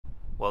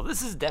Well,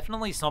 this is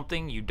definitely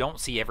something you don't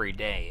see every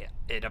day.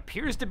 It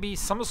appears to be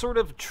some sort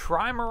of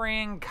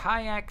trimaran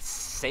kayak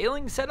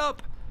sailing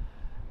setup.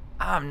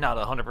 I'm not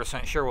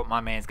 100% sure what my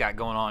man's got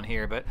going on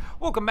here, but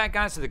welcome back,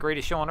 guys, to the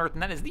greatest show on earth,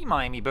 and that is the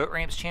Miami Boat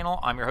Ramps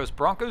channel. I'm your host,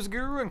 Broncos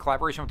Guru, in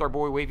collaboration with our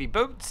boy Wavy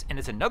Boats, and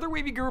it's another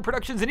Wavy Guru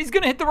Productions, and he's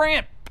going to hit the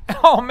ramp.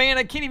 Oh, man,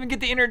 I can't even get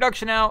the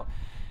introduction out.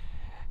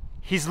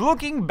 He's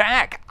looking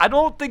back. I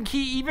don't think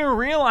he even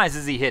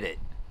realizes he hit it.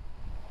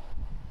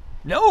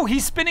 No,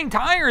 he's spinning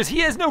tires. He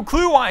has no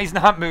clue why he's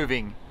not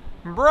moving.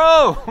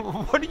 Bro,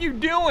 what are you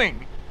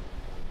doing?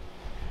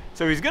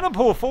 So he's going to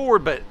pull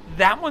forward, but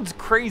that one's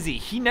crazy.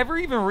 He never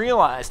even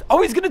realized.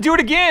 Oh, he's going to do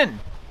it again.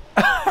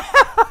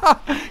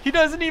 He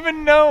doesn't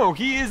even know.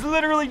 He is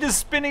literally just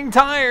spinning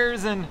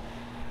tires, and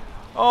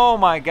oh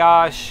my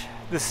gosh,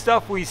 the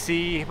stuff we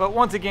see. But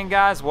once again,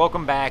 guys,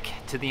 welcome back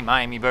to the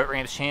Miami Boat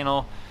Ramps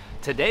channel.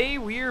 Today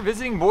we are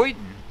visiting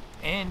Boynton,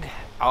 and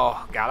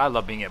oh god, I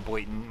love being at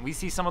Boynton. We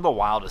see some of the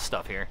wildest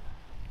stuff here.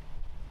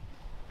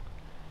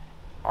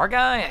 Our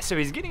guy, so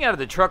he's getting out of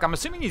the truck. I'm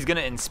assuming he's going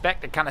to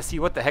inspect to kind of see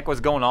what the heck was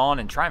going on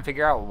and try and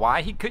figure out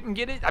why he couldn't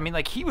get it. I mean,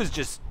 like,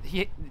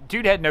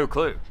 dude had no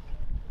clue.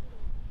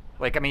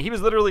 Like, I mean, he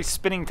was literally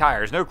spinning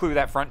tires. No clue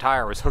that front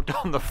tire was hooked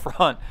on the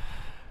front.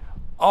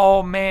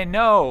 Oh, man,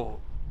 no.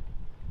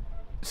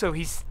 So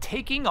he's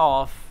taking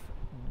off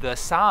the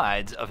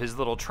sides of his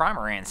little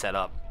trimaran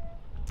setup.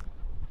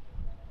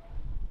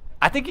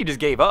 I think he just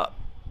gave up.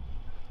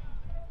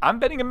 I'm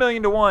betting $1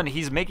 million to 1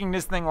 he's making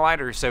this thing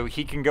lighter so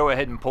he can go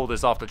ahead and pull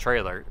this off the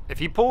trailer. If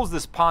he pulls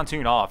this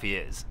pontoon off, he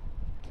is.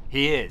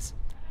 He is.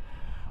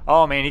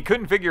 Oh, man, he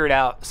couldn't figure it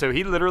out, so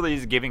he literally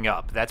is giving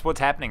up. That's what's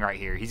happening right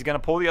here. He's going to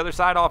pull the other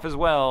side off as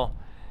well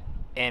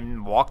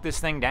and walk this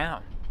thing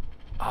down.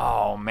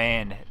 Oh,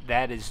 man,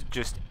 that is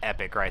just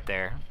epic right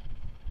there.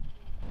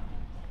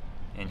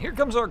 And here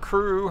comes our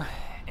crew,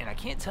 and I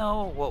can't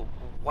tell what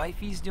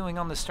Wifey's doing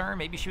on the stern.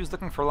 Maybe she was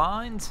looking for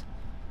lines.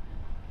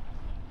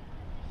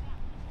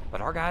 But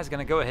our guy's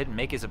going to go ahead and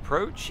make his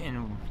approach,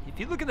 and if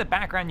you look in the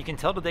background, you can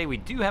tell today we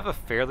do have a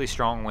fairly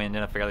strong wind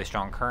and a fairly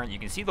strong current. You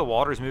can see the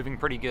water's moving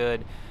pretty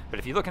good, but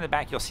if you look in the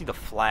back, you'll see the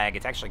flag.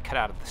 It's actually cut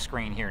out of the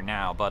screen here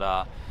now,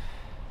 but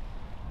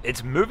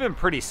it's moving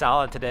pretty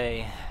solid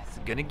today. It's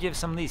going to give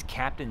some of these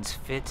captains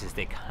fits as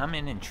they come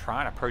in and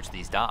try and approach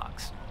these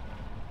docks.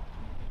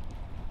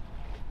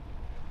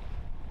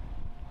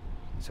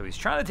 So he's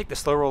trying to take the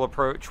slow roll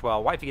approach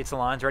while Wifey gets the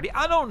lines ready.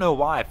 I don't know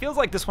why. It feels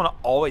like this one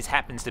always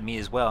happens to me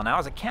as well. Now,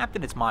 as a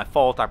captain, it's my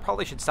fault. I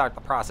probably should start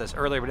the process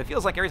earlier, but it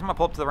feels like every time I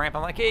pull up to the ramp,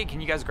 I'm like, hey,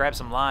 can you guys grab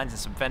some lines and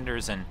some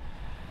fenders? And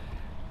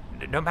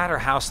no matter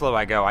how slow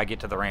I go, I get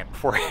to the ramp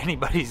before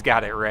anybody's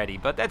got it ready.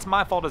 But that's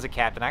my fault as a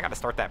captain. I got to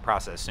start that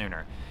process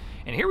sooner.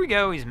 And here we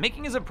go. He's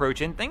making his approach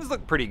in. Things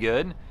look pretty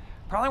good.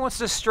 Probably wants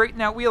to straighten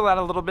that wheel out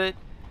a little bit.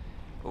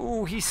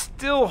 Ooh, he's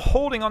still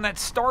holding on that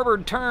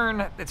starboard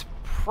turn. It's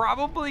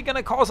probably going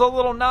to cause a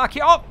little knock.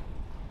 Oh,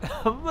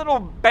 a little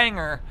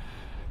banger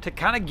to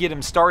kind of get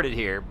him started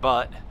here.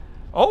 But,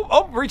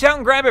 oh, reach out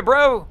and grab it,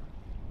 bro.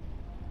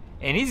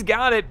 And he's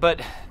got it,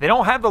 but they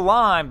don't have the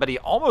line, but he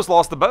almost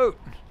lost the boat.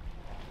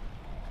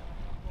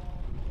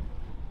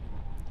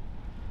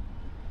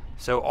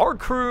 So our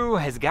crew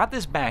has got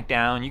this back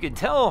down. You can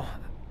tell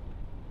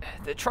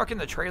the truck and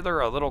the trailer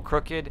are a little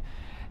crooked.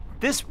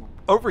 This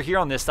over here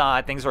on this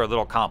side, things are a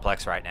little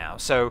complex right now.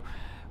 So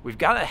we've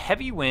got a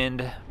heavy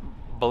wind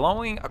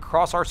blowing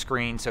across our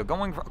screen, so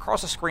going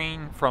across the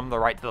screen from the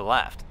right to the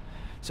left.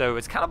 So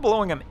it's kind of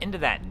blowing him into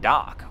that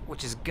dock,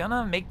 which is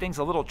gonna make things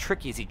a little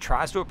tricky as he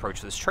tries to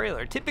approach this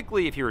trailer.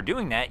 Typically, if you were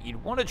doing that,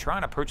 you'd want to try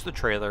and approach the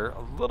trailer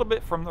a little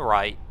bit from the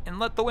right and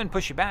let the wind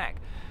push you back.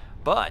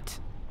 But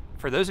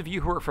for those of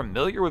you who are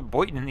familiar with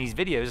Boynton in these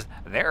videos,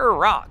 there are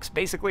rocks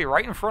basically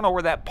right in front of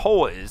where that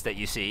pole is that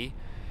you see.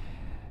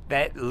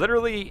 That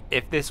literally,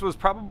 if this was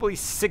probably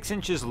 6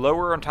 inches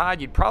lower on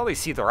tide, you'd probably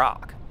see the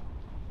rock.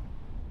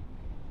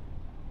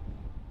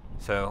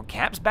 So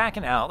Cap's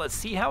backing out. Let's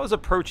see how his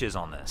approach is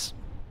on this.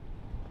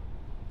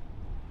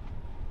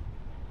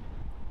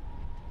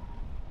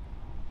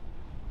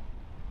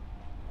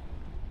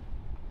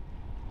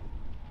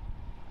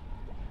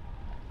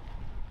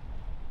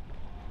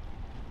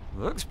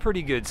 Looks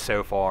pretty good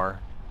so far.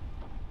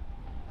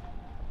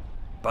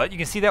 But you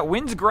can see that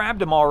wind's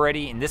grabbed him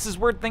already, and this is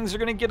where things are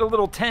going to get a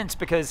little tense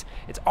because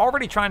it's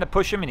already trying to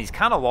push him, and he's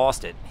kind of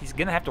lost it. He's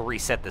going to have to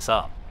reset this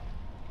up.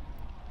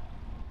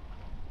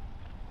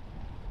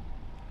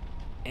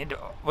 And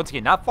once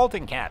again, not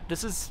faulting Cap.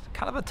 This is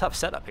kind of a tough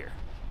setup here.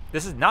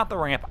 This is not the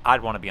ramp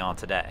I'd want to be on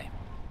today.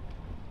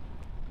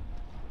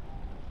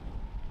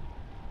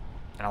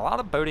 And a lot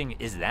of boating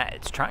is that.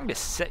 It's trying to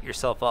set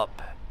yourself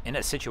up in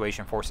a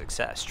situation for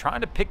success, trying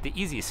to pick the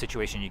easiest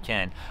situation you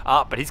can.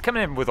 But he's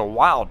coming in with a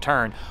wild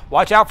turn.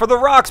 Watch out for the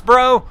rocks,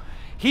 bro.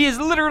 He is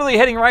literally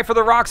heading right for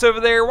the rocks over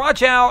there.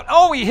 Watch out.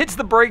 Oh, he hits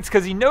the brakes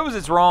because he knows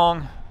it's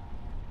wrong.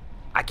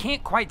 I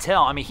can't quite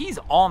tell. I mean, he's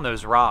on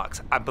those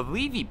rocks. I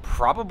believe he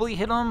probably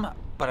hit them,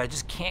 but I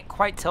just can't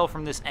quite tell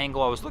from this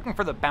angle. I was looking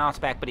for the bounce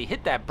back, but he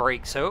hit that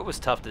brake, so it was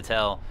tough to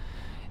tell.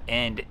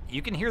 And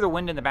you can hear the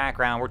wind in the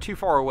background. We're too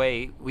far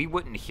away. We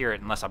wouldn't hear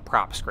it unless a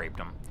prop scraped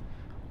him.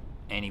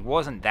 And he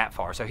wasn't that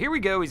far. So here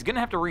we go. He's going to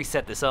have to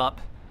reset this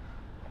up.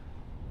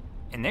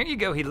 And there you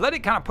go. He let it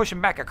kind of push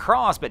him back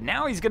across, but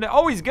now he's going to...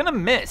 Oh, he's going to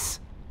miss.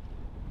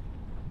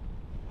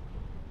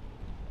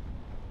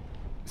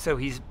 So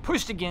he's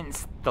pushed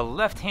against the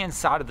left-hand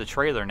side of the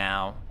trailer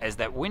now as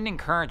that wind and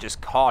current just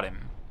caught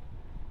him.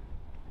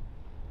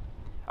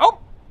 Oh!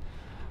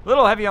 A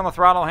little heavy on the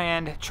throttle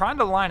hand. Trying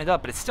to line it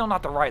up, but it's still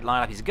not the right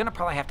lineup. He's going to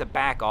probably have to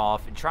back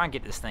off and try and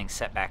get this thing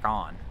set back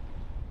on.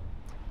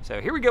 So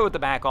here we go with the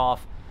back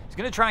off. He's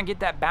going to try and get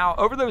that bow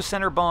over those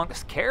center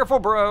bunks. Careful,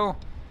 bro.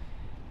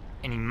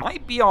 And he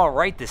might be all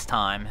right this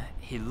time.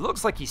 He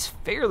looks like he's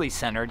fairly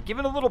centered. Give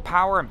it a little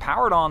power and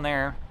power it on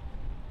there.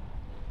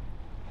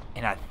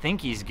 And I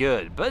think he's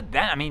good. But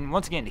that, I mean,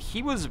 once again,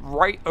 he was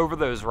right over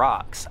those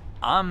rocks.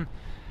 I'm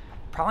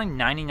probably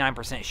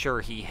 99% sure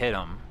he hit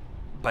him.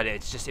 But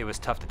it's just, it was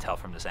tough to tell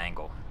from this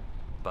angle.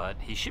 But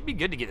he should be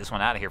good to get this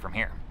one out of here from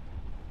here.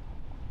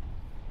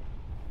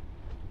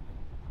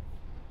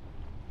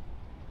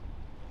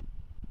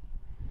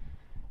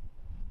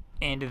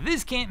 And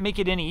this can't make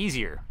it any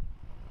easier.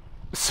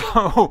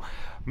 So,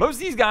 most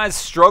of these guys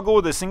struggle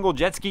with a single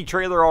jet ski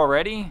trailer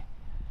already.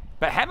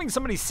 But having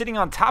somebody sitting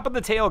on top of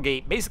the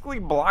tailgate, basically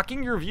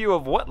blocking your view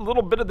of what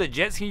little bit of the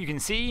jet ski you can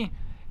see,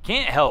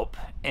 can't help.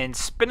 And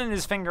spinning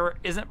his finger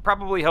isn't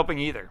probably helping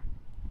either.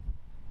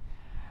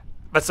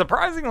 But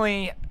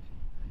surprisingly,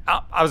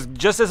 I was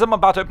just as I'm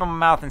about to open my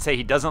mouth and say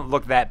he doesn't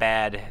look that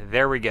bad,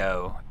 there we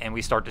go. And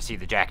we start to see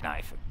the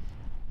jackknife.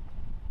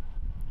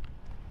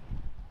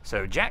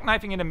 So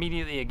jackknifing it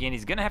immediately again.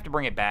 He's going to have to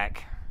bring it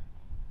back.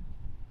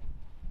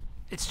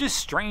 It's just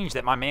strange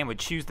that my man would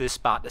choose this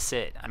spot to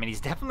sit. I mean, he's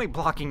definitely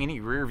blocking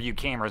any rear view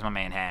cameras my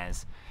man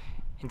has.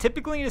 And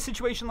typically in a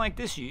situation like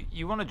this,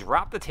 you want to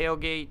drop the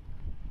tailgate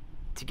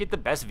to get the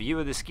best view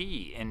of the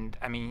ski. And,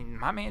 I mean,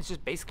 my man's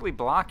just basically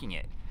blocking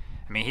it.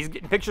 I mean, he's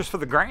getting pictures for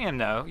the gram,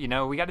 though. You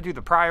know, we got to do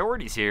the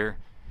priorities here.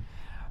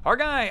 Our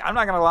guy, I'm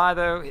not going to lie,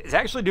 though, is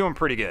actually doing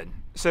pretty good.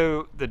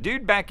 So the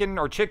dude backing,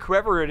 or chick,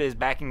 whoever it is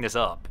backing this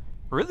up,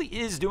 really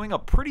is doing a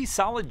pretty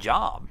solid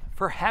job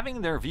for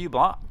having their view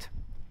blocked.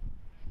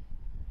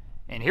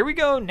 And here we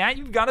go. Now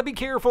you've got to be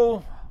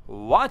careful.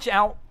 Watch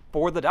out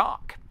for the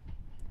dock.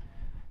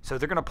 So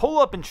they're going to pull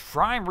up and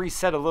try and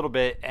reset a little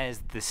bit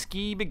as the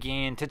ski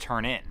began to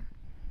turn in.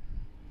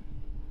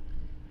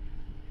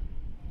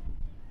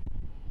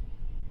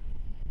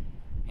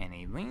 And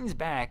he leans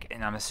back,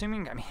 and I'm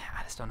assuming, I mean,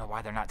 I just don't know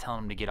why they're not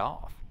telling him to get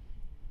off.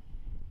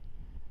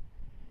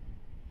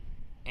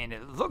 And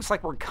it looks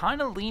like we're kind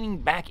of leaning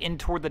back in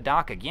toward the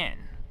dock again.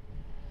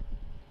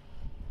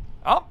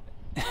 Oh,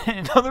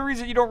 another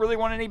reason you don't really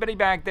want anybody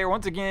back there.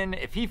 Once again,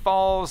 if he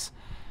falls,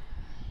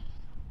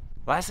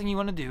 last thing you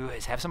want to do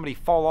is have somebody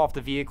fall off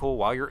the vehicle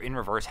while you're in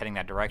reverse heading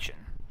that direction.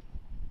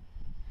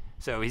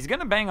 So he's going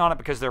to bang on it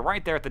because they're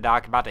right there at the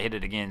dock about to hit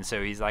it again.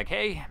 So he's like,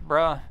 hey,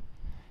 bruh,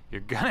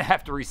 you're going to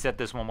have to reset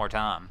this one more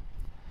time.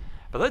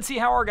 But let's see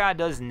how our guy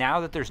does now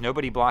that there's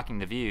nobody blocking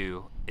the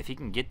view, if he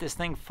can get this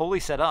thing fully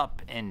set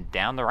up and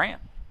down the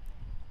ramp.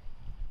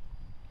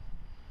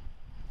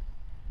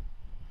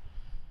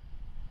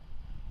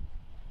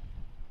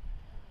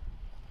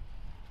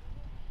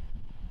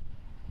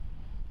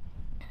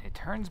 And it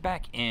turns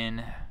back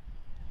in.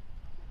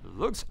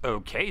 Looks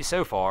okay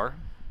so far.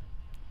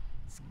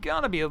 It's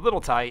gonna be a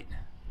little tight.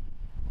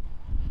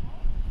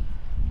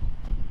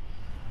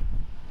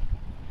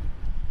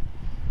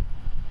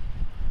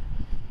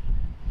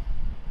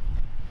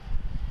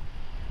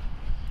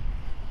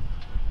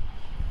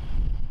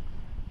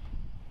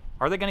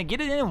 Are they going to get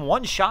it in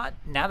one shot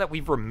now that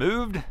we've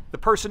removed the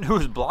person who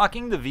is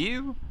blocking the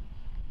view?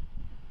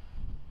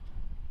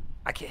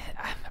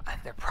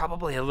 They're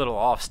probably a little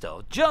off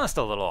still. Just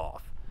a little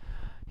off.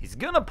 He's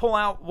going to pull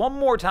out one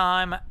more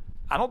time.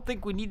 I don't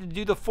think we need to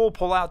do the full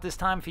pull out this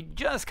time. If he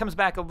just comes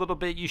back a little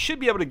bit, you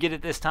should be able to get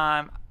it this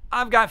time.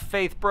 I've got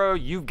faith, bro.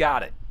 You've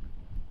got it.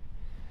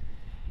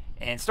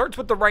 And starts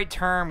with the right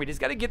turn. We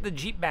just got to get the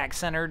Jeep back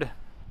centered.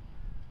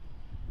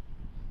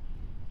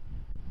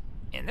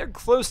 And they're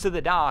close to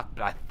the dock,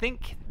 but I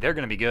think they're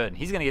going to be good.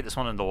 He's going to get this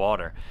one in the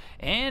water.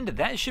 And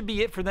that should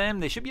be it for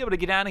them. They should be able to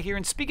get out of here.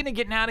 And speaking of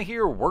getting out of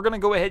here, we're going to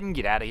go ahead and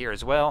get out of here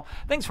as well.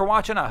 Thanks for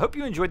watching. I hope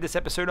you enjoyed this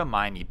episode of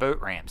Miami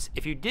Boat Ramps.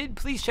 If you did,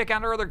 please check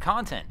out our other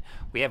content.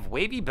 We have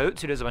Wavy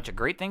Boats, who does a bunch of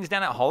great things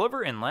down at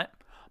Haulover Inlet.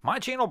 My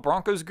channel,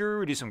 Broncos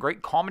Guru, we do some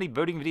great comedy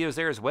boating videos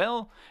there as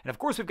well. And of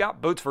course, we've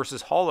got Boats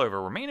vs. Haulover,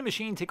 where me and a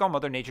machine take on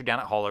Mother Nature down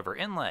at Haulover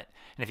Inlet.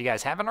 And if you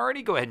guys haven't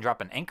already, go ahead and drop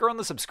an anchor on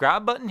the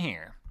subscribe button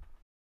here.